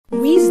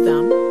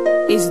wisdom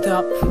is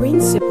the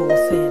principal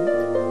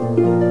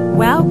thing.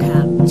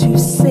 Welcome to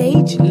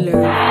Sage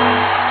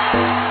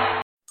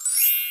Learning.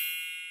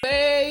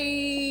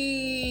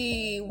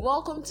 Hey,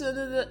 welcome to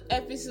another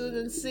episode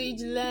on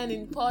Sage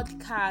Learning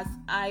Podcast.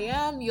 I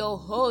am your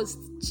host,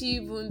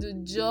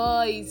 Chibundu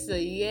Joyce.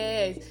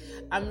 Yes,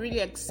 I'm really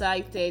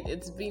excited.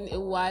 It's been a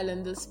while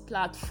on this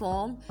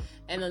platform,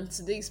 and on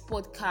today's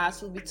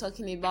podcast, we'll be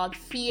talking about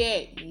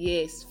fear.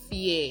 Yes,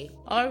 fear.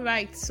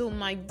 Alright, so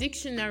my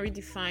dictionary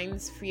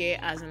defines fear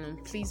as an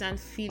unpleasant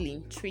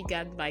feeling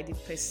triggered by the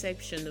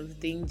perception of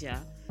danger,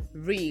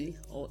 real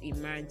or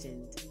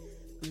imagined.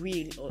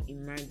 Real or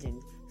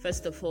imagined.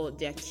 First of all,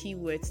 there are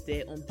keywords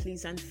there: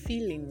 unpleasant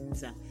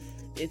feelings.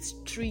 It's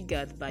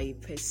triggered by a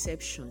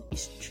perception.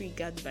 It's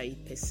triggered by a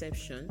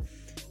perception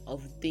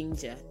of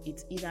danger.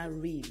 It's either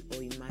real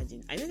or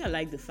imagined. I think I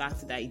like the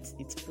fact that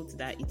it's put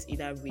that it's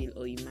either real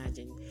or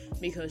imagined,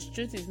 because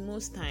truth is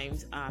most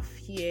times our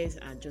fears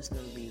are just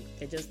not real.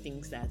 They're just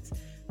things that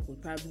we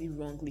probably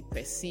wrongly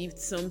perceived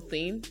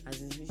something, as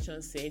the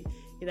vision said.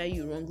 Either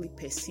you wrongly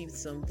perceived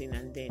something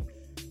and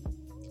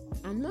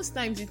most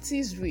times it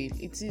is real.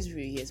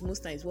 Yes,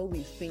 most times what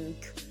we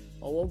think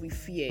or what we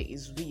fear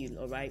is real.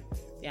 All right.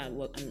 Yeah,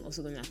 well, I'm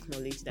also going to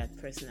acknowledge that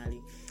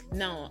personally.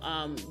 Now,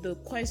 the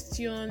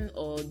question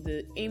or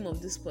the aim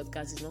of this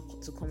podcast is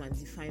not to come and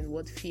define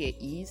what fear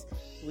is,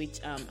 which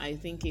I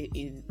think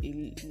a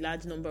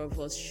large number of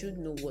us should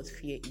know what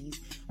fear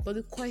is. But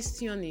the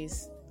question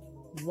is,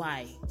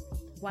 why?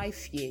 Why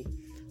fear?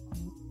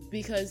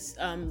 Because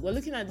we're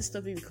looking at this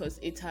topic because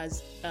it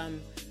has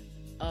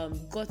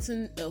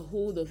gotten a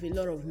hold of a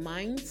lot of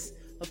minds.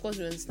 Of course,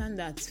 we understand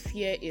that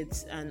fear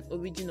is an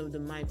origin of the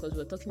mind, because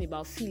we're talking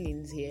about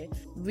feelings here.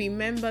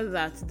 Remember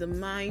that the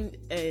mind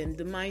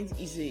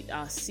is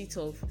a seat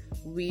of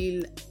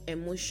will,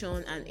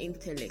 emotion, and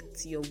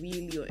intellect. Your will,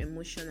 your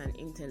emotion, and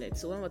intellect.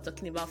 So when we're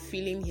talking about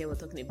feeling here, we're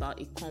talking about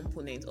a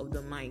component of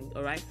the mind.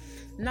 All right.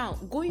 Now,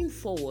 going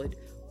forward,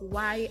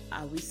 why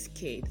are we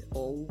scared,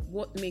 or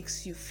what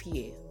makes you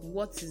fear?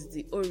 What is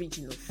the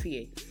origin of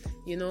fear?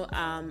 You know,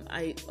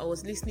 I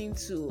was listening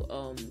to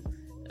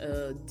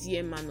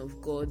dear man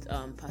of God,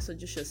 Pastor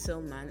Joshua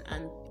Selman,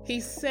 and he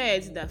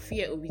said that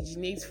fear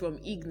originates from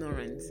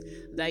ignorance.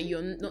 That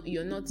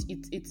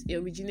it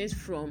originates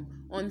from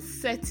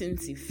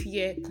uncertainty.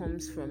 Fear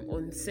comes from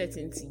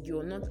uncertainty.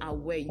 You're not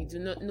aware. You do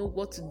not know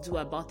what to do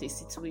about a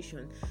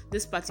situation.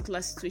 This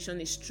particular situation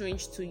is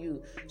strange to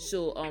you,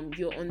 so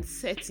you're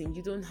uncertain.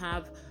 You don't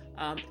have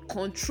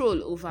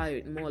control over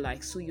it, more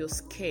like, so you're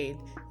scared.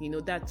 You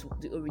know, that's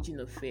the origin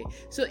of fear.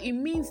 So it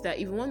means that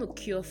if we want to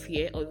cure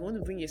fear, or we want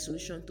to bring a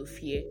solution to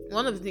fear,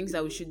 one of the things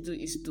that we should do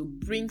is to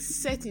bring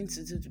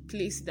certainty to the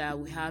place that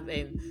we have,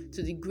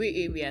 to the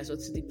gray areas, or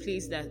to the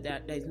place that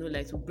there is no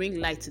light, to bring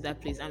light to that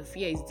place, and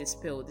fear is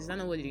dispelled. Is that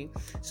not what it is?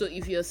 So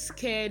if you're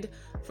scared,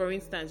 for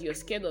instance, you're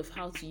scared of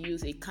how to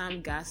use a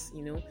calm gas,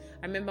 you know,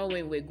 I remember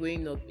when we were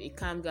growing up, a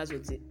calm gas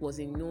was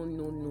a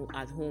no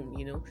at home.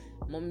 You know,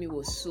 mommy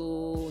was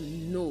so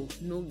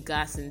no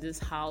gas in this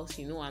house,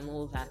 you know, and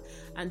all that.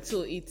 And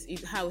so we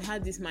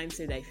had this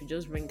mindset that if you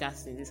just bring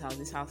gas in this house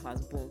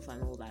has bombs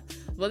and all that.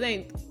 But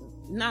then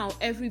now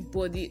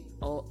everybody,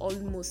 or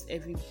almost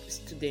every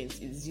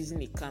student, is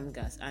using a calm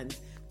gas, and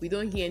we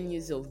don't hear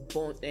news of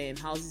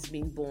houses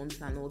being burned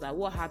and all that.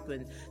 What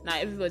happened? Now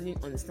everybody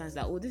understands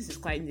that, oh, this is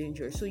quite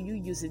dangerous, so you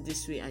use it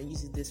this way and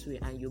use it this way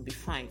and you'll be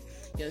fine.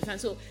 You understand?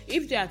 So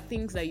if there are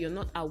things that you're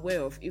not aware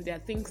of, if there are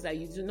things that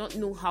you do not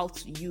know how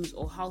to use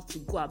or how to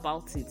go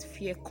about it,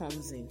 fear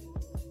comes in.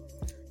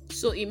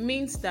 So it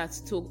means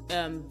that to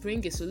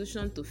bring a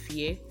solution to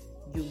fear,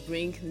 you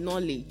bring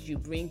knowledge, you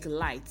bring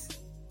light,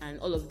 and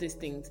all of these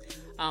things.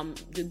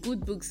 The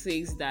good book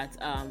says that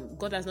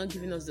God has not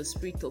given us the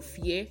spirit of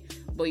fear,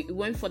 but it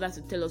went further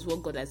to tell us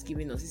what God has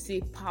given us. He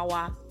said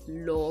power,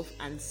 love,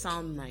 and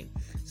sound mind.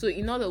 So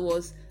in other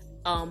words,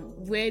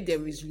 where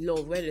there is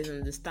love, where there's an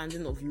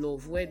understanding of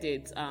love, where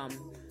there's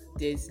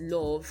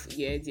love,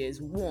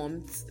 there's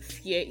warmth,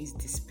 fear is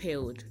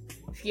dispelled.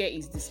 Fear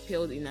is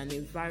dispelled in an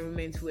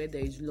environment where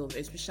there is love,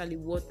 especially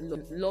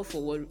love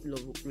for what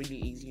love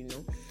really is, you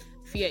know.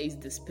 Fear is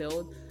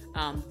dispelled.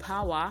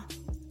 Power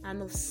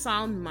and of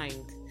sound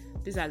mind.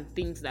 These are the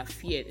things that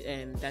fear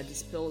that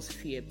dispels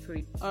fear.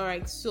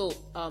 Alright, so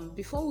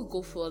before we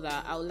go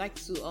further, I would like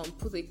to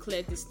put a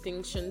clear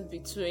distinction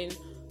between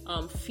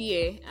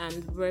fear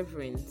and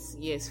reverence.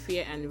 Yes,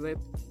 fear and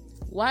reverence.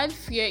 While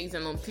fear is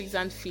an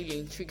unpleasant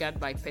feeling triggered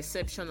by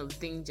perception of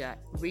danger,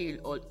 real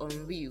or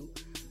unreal,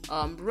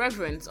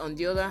 reverence, on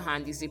the other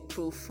hand, is a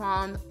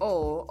profound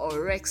awe or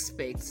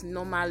respect,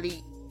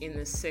 normally in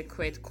a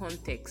sacred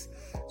context.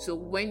 So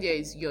when there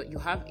is you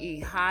have a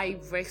high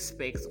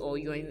respect, or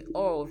you're in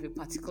awe of a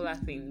particular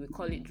thing, we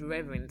call it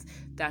reverence.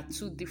 There are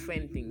two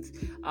different things.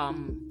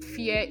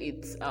 Fear,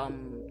 it's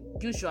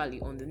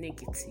usually on the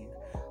negative,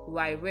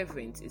 while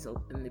reverence is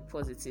on the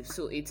positive.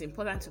 So it's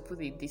important to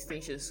put a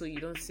distinction, so you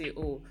don't say,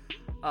 oh,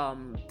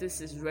 this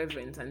is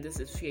reverence and this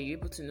is fear. You're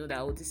able to know that,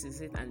 oh, this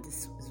is it and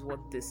this is what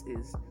this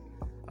is.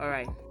 All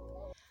right.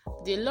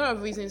 There are a lot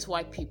of reasons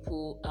why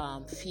people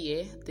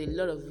fear. There are a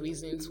lot of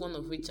reasons, one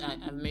of which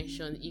I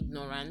mentioned,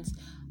 ignorance.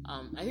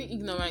 I think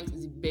ignorance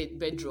is the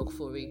bedrock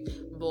for it.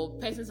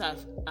 But persons are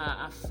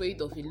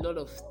afraid of a lot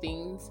of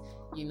things,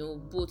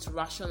 both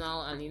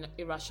rational and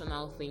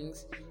irrational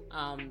things.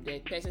 There are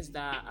persons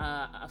that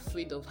are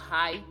afraid of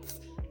heights.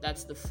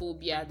 That's the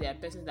phobia. There are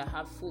persons that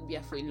have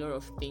phobia for a lot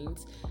of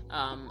things,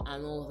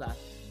 and all that.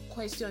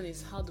 Question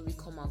is, how do we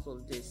come out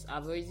of this?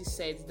 I've already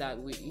said that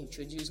we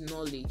introduce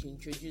knowledge,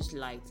 introduce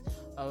light,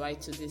 all right,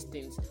 to these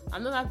things.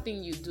 Another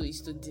thing you do is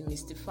to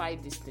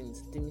demystify these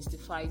things.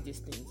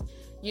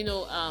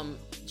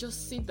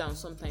 Just sit down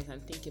sometimes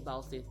and think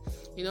about it.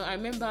 I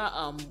remember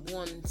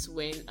once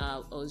when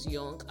I was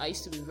young, I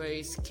used to be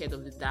very scared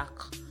of the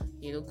dark.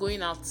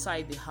 Going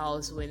outside the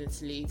house when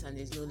it's late and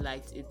there's no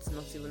light, it's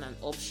not even an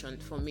option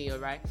for me, all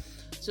right?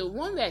 So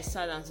one day I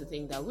sat down to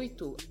think that,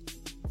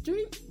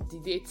 during the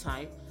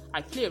daytime,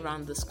 I play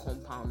around this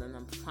compound and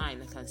I'm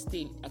fine. I can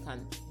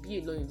be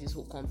alone in this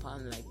whole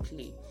compound and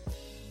play.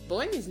 But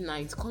when it's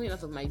night, coming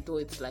out of my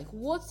door, it's like,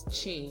 what's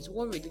changed?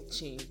 What really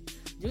changed?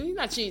 The only thing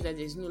that changed is that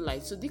there's no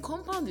light. So the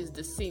compound is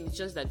the same, it's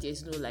just that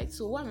there's no light.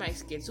 So why am I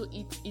scared? So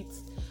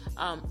it's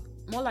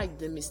more like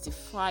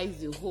demystifies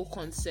the whole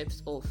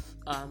concept of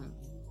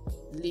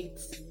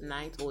late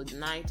night or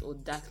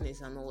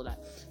darkness and all that.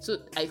 So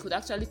I could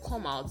actually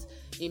come out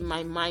in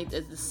my mind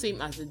as the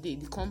same as the day.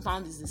 The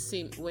compound is the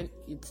same when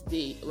it's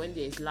day, when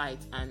there's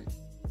light, and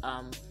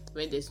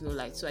when there's no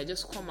light. So I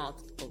just come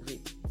out of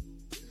it.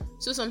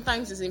 So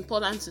sometimes it's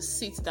important to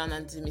sit down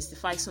and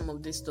demystify some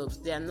of these stuff.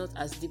 They are not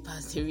as deep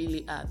as they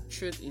really are.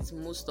 Truth is,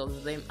 most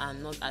of them are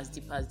not as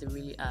deep as they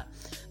really are.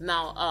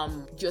 Now,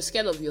 you're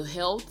scared of your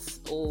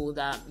health, or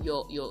that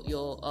your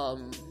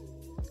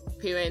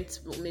parents,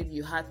 maybe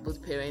you had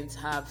both parents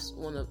have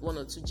one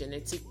or two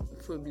genetic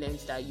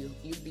problems that you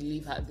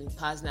believe have been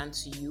passed down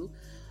to you.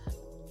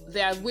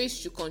 There are ways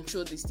to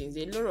control these things.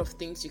 There are a lot of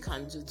things you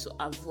can do to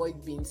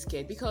avoid being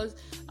scared, because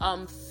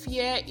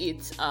fear,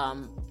 it's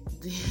an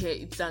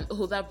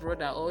older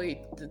brother or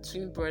the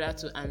twin brother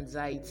to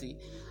anxiety,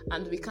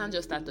 and we can't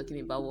just start talking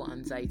about what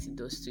anxiety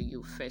does to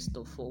you. First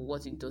of all,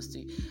 what it does to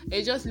you,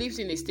 it just lives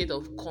in a state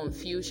of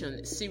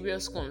confusion,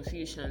 serious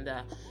confusion,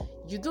 that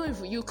you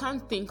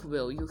can't think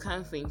well.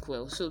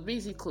 So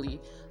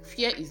basically,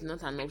 fear is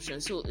not an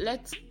option. So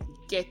let's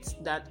get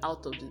that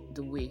out of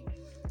the way.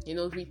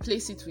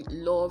 Replace it with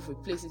love,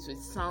 replace it with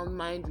sound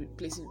mind,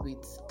 replace it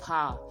with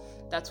power.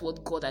 That's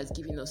what God has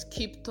given us.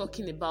 Keep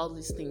talking about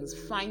these things.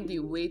 Find a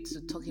way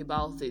to talk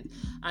about it,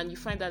 and you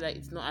find out that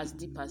it's not as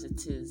deep as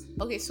it is.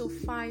 Okay, so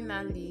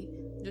finally,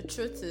 the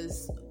truth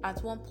is,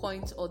 at one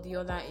point or the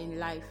other in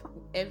life,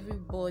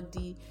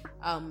 everybody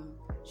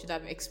should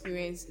have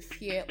experienced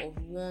fear of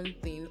one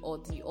thing or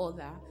the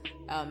other.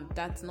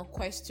 That's not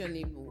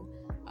questionable.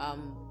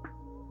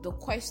 The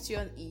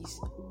question is,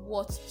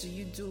 what do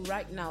you do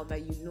right now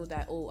that you know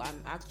that,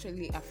 I'm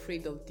actually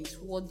afraid of this?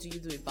 What do you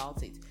do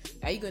about it?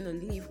 Are you going to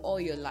live all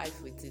your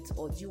life with it,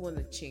 or do you want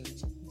to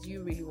change? Do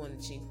you really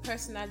want to change?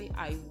 Personally,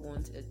 I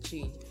want a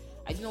change.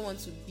 I do not want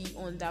to be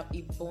under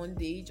a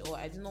bondage, or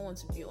I do not want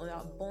to be under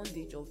a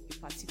bondage of a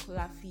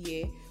particular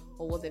fear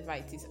or whatever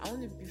it is. I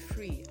want to be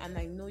free, and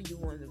I know you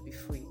want to be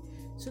free.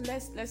 So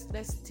let's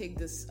take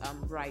this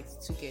right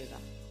together.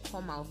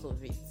 Come out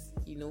of it.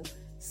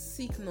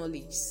 Seek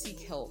knowledge, seek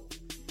help.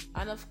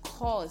 And of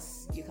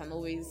course, you can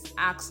always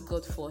ask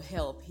God for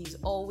help. He's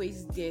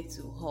always there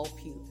to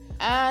help you.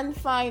 And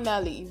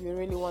finally, if you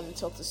really want to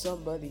talk to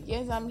somebody,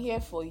 yes, I'm here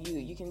for you.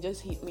 You can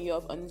just hit me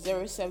up on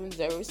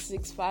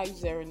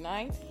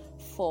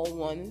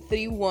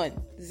 07065094131.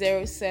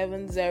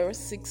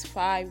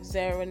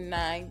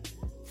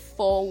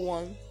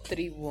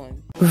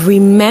 07065094131.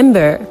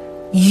 Remember,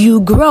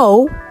 you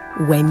grow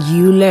when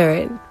you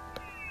learn.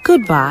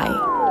 Goodbye.